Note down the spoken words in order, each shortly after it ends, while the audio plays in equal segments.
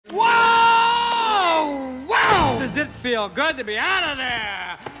does it feel good to be out of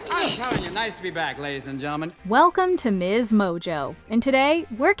there? I'm telling you, nice to be back, ladies and gentlemen. Welcome to MsMojo, and today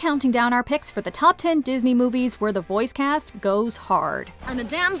we're counting down our picks for the top 10 Disney movies where the voice cast goes hard. I'm a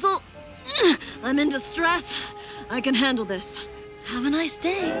damsel. I'm in distress. I can handle this. Have a nice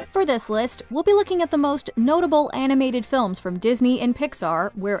day. For this list, we'll be looking at the most notable animated films from Disney and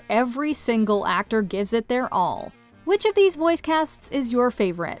Pixar where every single actor gives it their all. Which of these voice casts is your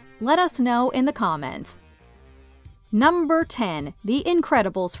favorite? Let us know in the comments. Number 10, The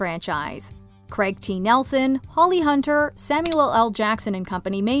Incredibles franchise. Craig T. Nelson, Holly Hunter, Samuel L. Jackson and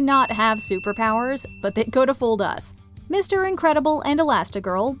company may not have superpowers, but they could have fooled us. Mr. Incredible and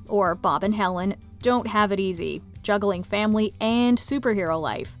Elastigirl, or Bob and Helen, don't have it easy, juggling family and superhero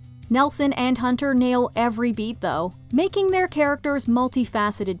life. Nelson and Hunter nail every beat though, making their characters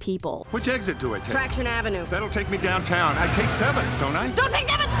multifaceted people. Which exit do I take? Traction Avenue. That'll take me downtown. I take 7, don't I? Don't take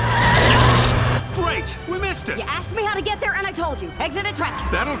 7! Great! We missed it! You asked me how to get there and I told you. Exit at Traction.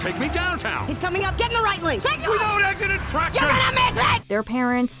 That'll take me downtown! He's coming up. Get in the right lane. We don't exit at Traction! You're gonna miss it! Their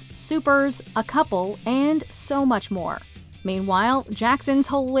parents, supers, a couple, and so much more. Meanwhile, Jackson's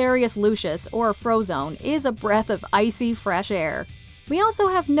hilarious Lucius, or Frozone, is a breath of icy fresh air. We also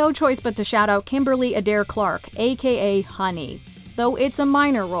have no choice but to shout out Kimberly Adair Clark, aka Honey. Though it's a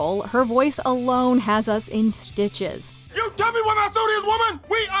minor role, her voice alone has us in stitches. You tell me what my suit is, woman!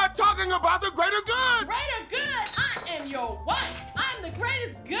 We are talking about the greater good! Greater good? I am your wife. I'm the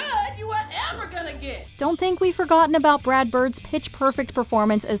greatest good you are ever gonna get. Don't think we've forgotten about Brad Bird's pitch-perfect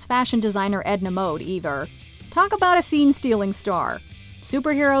performance as fashion designer Edna Mode, either. Talk about a scene-stealing star.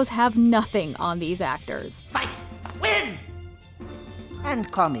 Superheroes have nothing on these actors. Fight! Win!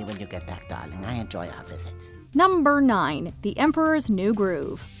 And call me when you get back, darling. I enjoy our visits. Number 9, The Emperor's New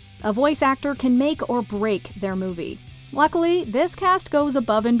Groove. A voice actor can make or break their movie. Luckily, this cast goes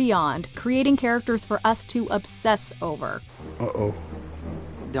above and beyond, creating characters for us to obsess over. Uh-oh.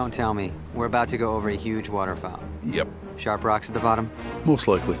 Don't tell me. We're about to go over a huge waterfall. Yep. Sharp rocks at the bottom? Most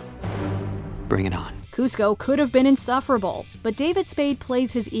likely. Bring it on. Cusco could have been insufferable, but David Spade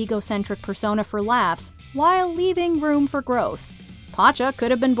plays his egocentric persona for laughs, while leaving room for growth. Pacha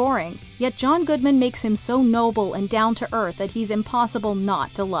could have been boring, yet John Goodman makes him so noble and down-to-earth that he's impossible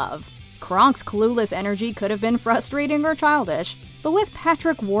not to love. Kronk's clueless energy could have been frustrating or childish, but with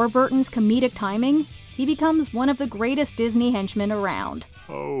Patrick Warburton's comedic timing, he becomes one of the greatest Disney henchmen around.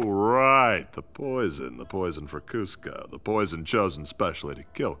 Oh, right. The poison for Cusco. The poison chosen specially to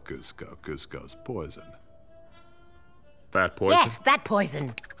kill Cusco. Cusco's poison. That poison? Yes, that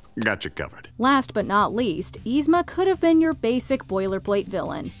poison. Got you covered. Last but not least, Yzma could have been your basic boilerplate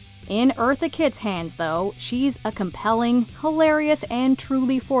villain. In Eartha Kitt's hands, though, she's a compelling, hilarious, and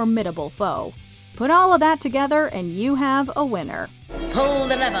truly formidable foe. Put all of that together and you have a winner. Pull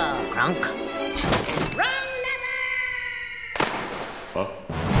the lever, Kronk. Wrong lever! Huh?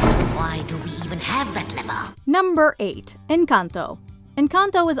 Why do we even have that lever? Number 8, Encanto.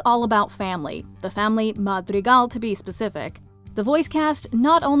 Encanto is all about family, the family Madrigal to be specific. The voice cast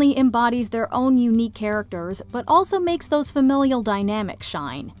not only embodies their own unique characters, but also makes those familial dynamics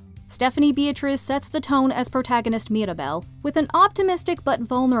shine. Stephanie Beatriz sets the tone as protagonist Mirabel, with an optimistic but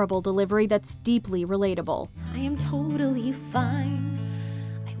vulnerable delivery that's deeply relatable. I am totally fine.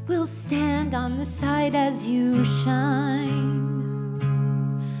 I will stand on the side as you shine.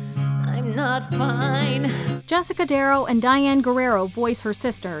 I'm not fine. Jessica Darrow and Diane Guerrero voice her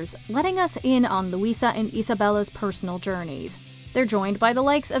sisters, letting us in on Luisa and Isabella's personal journeys. They're joined by the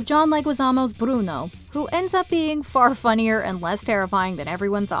likes of John Leguizamo's Bruno, who ends up being far funnier and less terrifying than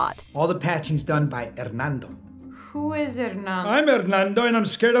everyone thought. All the patching's done by Hernando. Who is Hernando? I'm Hernando and I'm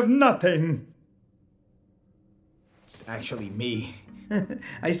scared of nothing. It's actually me.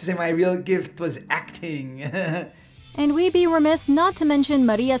 I used to say my real gift was acting. And we'd be remiss not to mention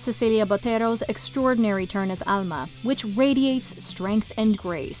Maria Cecilia Botero's extraordinary turn as Alma, which radiates strength and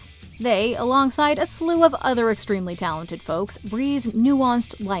grace. They, alongside a slew of other extremely talented folks, breathe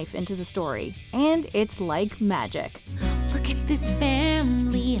nuanced life into the story. And it's like magic. Look at this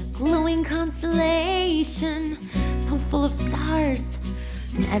family, a glowing constellation, so full of stars,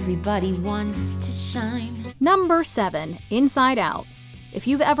 and everybody wants to shine. Number 7, Inside Out. If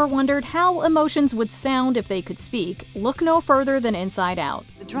you've ever wondered how emotions would sound if they could speak, look no further than Inside Out.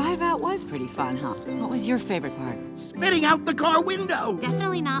 The drive out was pretty fun, huh? What was your favorite part? Spitting out the car window!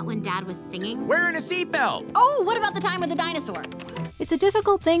 Definitely not when Dad was singing. Wearing a seatbelt! Oh, what about the time with the dinosaur? It's a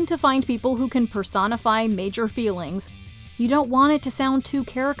difficult thing to find people who can personify major feelings. You don't want it to sound too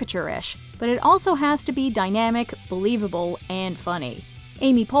caricature-ish, but it also has to be dynamic, believable, and funny.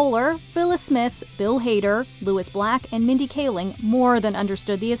 Amy Poehler, Phyllis Smith, Bill Hader, Louis Black, and Mindy Kaling more than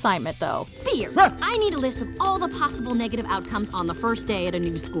understood the assignment, though. Fear. I need a list of all the possible negative outcomes on the first day at a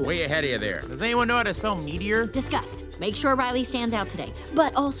new school. Way ahead of you there. Does anyone know how to spell meteor? Disgust. Make sure Riley stands out today,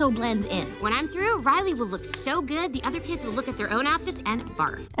 but also blends in. When I'm through, Riley will look so good, the other kids will look at their own outfits and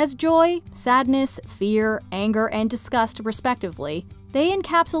barf. As joy, sadness, fear, anger, and disgust, respectively, they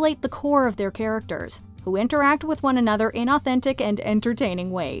encapsulate the core of their characters, who interact with one another in authentic and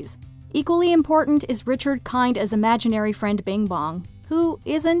entertaining ways. Equally important is Richard Kind as imaginary friend Bing Bong, who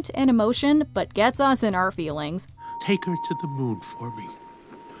isn't an emotion but gets us in our feelings. Take her to the moon for me,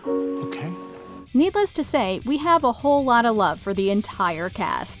 okay? Needless to say, we have a whole lot of love for the entire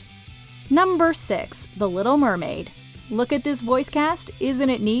cast. Number 6, The Little Mermaid. Look at this voice cast, isn't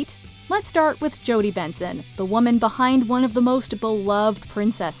it neat? Let's start with Jodie Benson, the woman behind one of the most beloved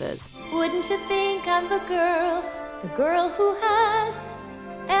princesses. Wouldn't you think I'm the girl who has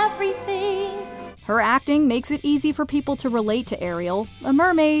everything? Her acting makes it easy for people to relate to Ariel, a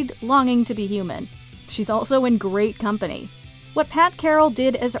mermaid longing to be human. She's also in great company. What Pat Carroll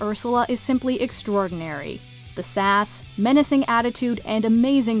did as Ursula is simply extraordinary. The sass, menacing attitude, and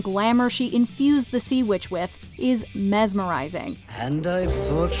amazing glamour she infused the Sea Witch with is mesmerizing. And I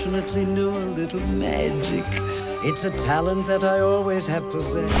fortunately know a little magic. It's a talent that I always have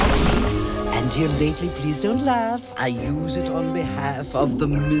possessed. And here lately, please don't laugh, I use it on behalf of the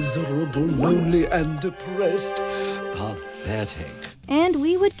miserable, lonely, and depressed. Pathetic. And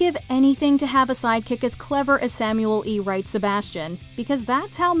we would give anything to have a sidekick as clever as Samuel E. Wright Sebastian, because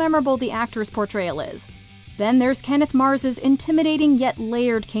that's how memorable the actor's portrayal is. Then there's Kenneth Mars's intimidating yet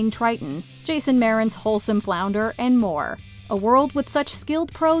layered King Triton, Jason Marin's wholesome flounder, and more. A world with such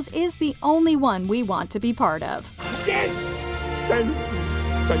skilled pros is the only one we want to be part of. Yes!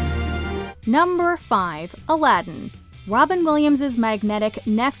 Thank you. Number 5, Aladdin. Robin Williams' magnetic,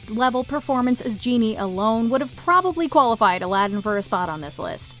 next-level performance as Genie alone would have probably qualified Aladdin for a spot on this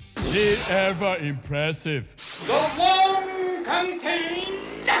list. The ever impressive. The one contained,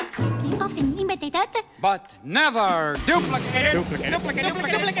 but never duplicated, duplicated,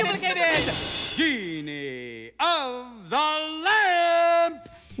 Genie of the Lamp!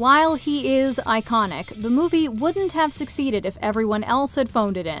 While he is iconic, the movie wouldn't have succeeded if everyone else had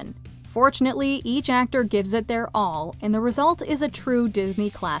phoned it in. Fortunately, each actor gives it their all, and the result is a true Disney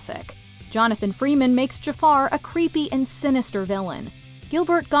classic. Jonathan Freeman makes Jafar a creepy and sinister villain.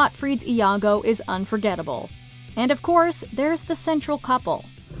 Gilbert Gottfried's Iago is unforgettable. And of course, there's the central couple.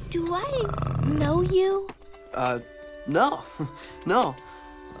 Do I know you? No. No.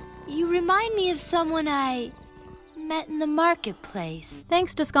 You remind me of someone I met in the marketplace.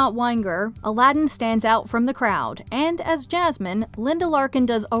 Thanks to Scott Weinger, Aladdin stands out from the crowd, and as Jasmine, Linda Larkin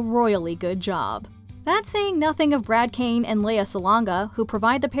does a royally good job. That's saying nothing of Brad Kane and Lea Salonga, who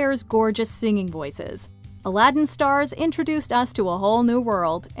provide the pair's gorgeous singing voices. Aladdin stars introduced us to a whole new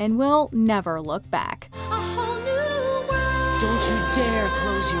world, and we'll never look back. A whole new world. Don't you dare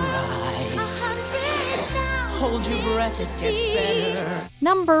close your eyes. Hold your breath, it gets better.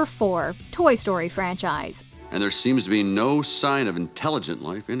 Number 4, Toy Story franchise. And there seems to be no sign of intelligent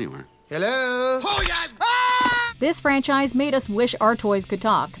life anywhere. Hello? Oh, yeah. This franchise made us wish our toys could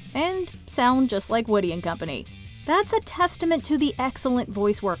talk, and sound just like Woody and Company. That's a testament to the excellent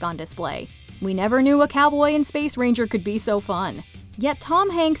voice work on display. We never knew a cowboy and space ranger could be so fun. Yet Tom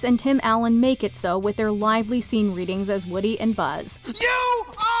Hanks and Tim Allen make it so with their lively scene readings as Woody and Buzz. You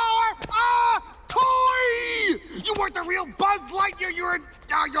are a toy! You weren't the real Buzz Lightyear, you're an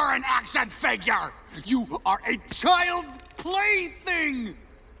action figure! You are a child's plaything!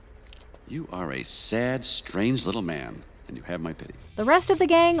 You are a sad, strange little man, and you have my pity. The rest of the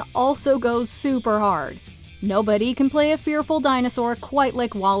gang also goes super hard. Nobody can play a fearful dinosaur quite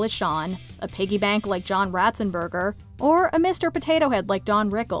like Wallace Shawn, a piggy bank like John Ratzenberger, or a Mr. Potato Head like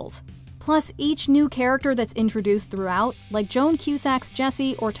Don Rickles. Plus, each new character that's introduced throughout, like Joan Cusack's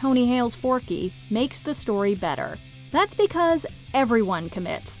Jessie or Tony Hale's Forky, makes the story better. That's because everyone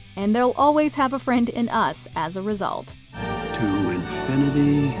commits, and they'll always have a friend in us as a result. To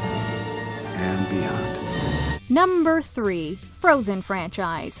infinity and beyond. Number 3, Frozen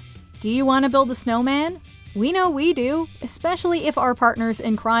franchise. Do you want to build a snowman? We know we do, especially if our partners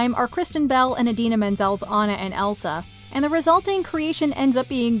in crime are Kristen Bell and Idina Menzel's Anna and Elsa, and the resulting creation ends up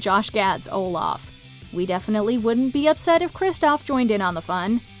being Josh Gad's Olaf. We definitely wouldn't be upset if Kristoff joined in on the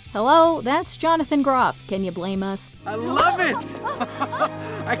fun. Hello, that's Jonathan Groff. Can you blame us? I love it!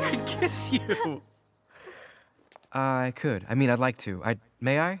 I could kiss you. I could. I mean, I'd like to.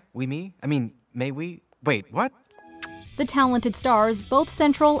 May I? May we? Wait, what? The talented stars, both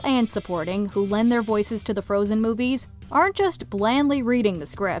central and supporting, who lend their voices to the Frozen movies, aren't just blandly reading the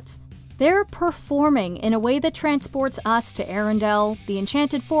scripts. They're performing in a way that transports us to Arendelle, the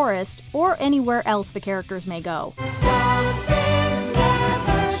Enchanted Forest, or anywhere else the characters may go. Some things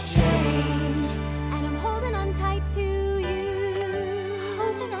never change, and I'm holding on tight to you.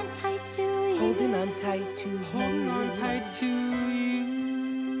 Holding on tight to you. Holding on tight to you. Holding on tight to you.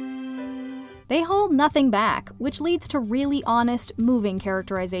 They hold nothing back, which leads to really honest, moving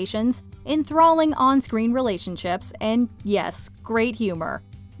characterizations, enthralling on-screen relationships, and yes, great humor.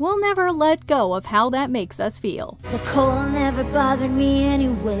 We'll never let go of how that makes us feel. The cold never bothered me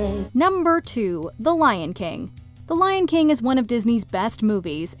anyway. Number 2, The Lion King. The Lion King is one of Disney's best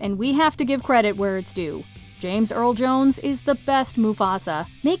movies, and we have to give credit where it's due. James Earl Jones is the best Mufasa,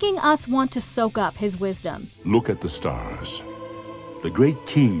 making us want to soak up his wisdom. Look at the stars. The great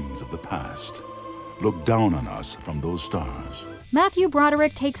kings of the past look down on us from those stars. Matthew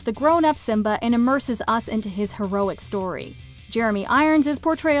Broderick takes the grown-up Simba and immerses us into his heroic story. Jeremy Irons'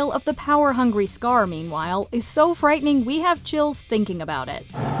 portrayal of the power-hungry Scar, meanwhile, is so frightening we have chills thinking about it.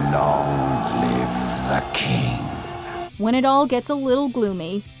 Long live the king. When it all gets a little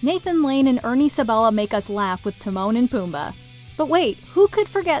gloomy, Nathan Lane and Ernie Sabella make us laugh with Timon and Pumbaa. But wait, who could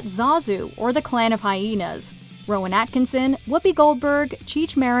forget Zazu or the Clan of Hyenas? Rowan Atkinson, Whoopi Goldberg,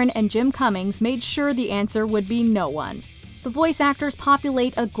 Cheech Marin, and Jim Cummings made sure the answer would be no one. The voice actors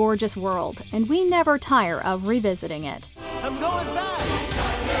populate a gorgeous world, and we never tire of revisiting it. I'm going back.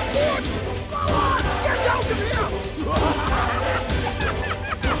 Go on, get out of here.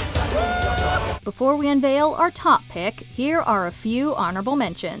 Before we unveil our top pick, here are a few honorable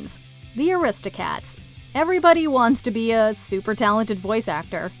mentions. The Aristocats. Everybody wants to be a super talented voice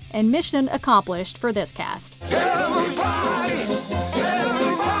actor, and mission accomplished for this cast. Everybody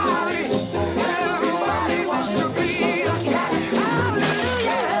wants to be a cat.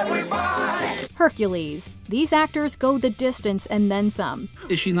 Hallelujah, everybody. Hercules. These actors go the distance and then some.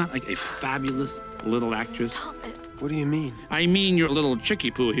 Is she not like a fabulous little actress? Stop it. What do you mean? I mean your little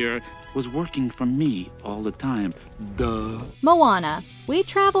chickie poo here was working for me all the time. Duh. Moana. We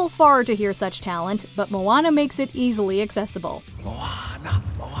travel far to hear such talent, but Moana makes it easily accessible. Moana,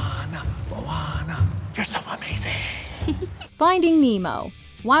 Moana, Moana. You're so amazing. Finding Nemo.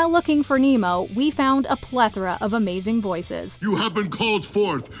 While looking for Nemo, we found a plethora of amazing voices. You have been called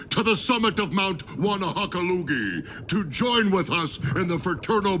forth to the summit of Mount Wanahakalugi to join with us in the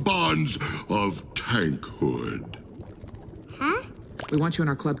fraternal bonds of tankhood. Huh? We want you in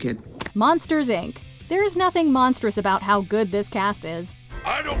our club, kid. Monsters, Inc. There's nothing monstrous about how good this cast is.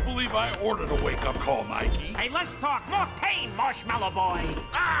 I don't believe I ordered a wake-up call, Mikey. Hey, let's talk more pain, Marshmallow Boy.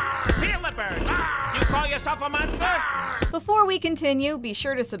 Feel the burn. You call yourself a monster? Before we continue, be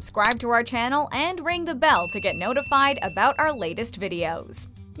sure to subscribe to our channel and ring the bell to get notified about our latest videos.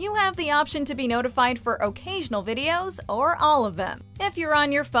 You have the option to be notified for occasional videos or all of them. If you're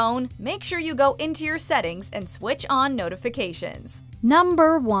on your phone, make sure you go into your settings and switch on notifications.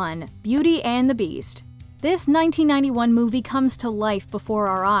 Number 1, Beauty and the Beast. This 1991 movie comes to life before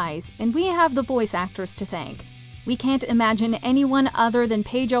our eyes, and we have the voice actors to thank. We can't imagine anyone other than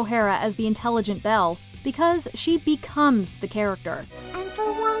Paige O'Hara as the intelligent Belle, because she becomes the character. And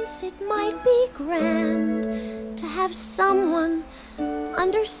for once it might be grand to have someone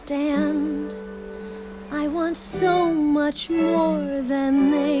understand. I want so much more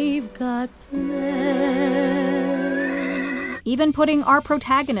than they've got planned. Even putting our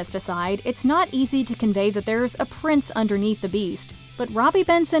protagonist aside, it's not easy to convey that there's a prince underneath the beast, but Robbie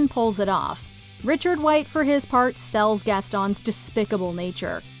Benson pulls it off. Richard White, for his part, sells Gaston's despicable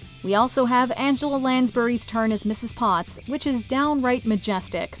nature. We also have Angela Lansbury's turn as Mrs. Potts, which is downright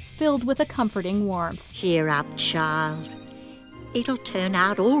majestic, filled with a comforting warmth. Cheer up, child. It'll turn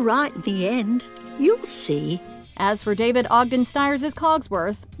out all right in the end. You'll see. As for David Ogden Stiers as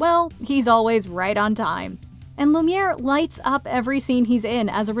Cogsworth, well, he's always right on time. And Lumiere lights up every scene he's in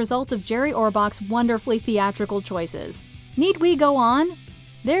as a result of Jerry Orbach's wonderfully theatrical choices. Need we go on?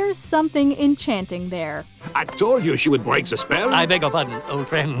 There's something enchanting there. I told you she would break the spell. I beg your pardon, old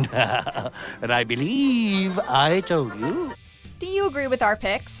friend. And I believe I told you. Do you agree with our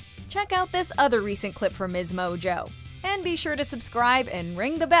picks? Check out this other recent clip from MsMojo. And be sure to subscribe and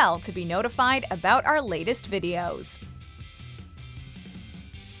ring the bell to be notified about our latest videos.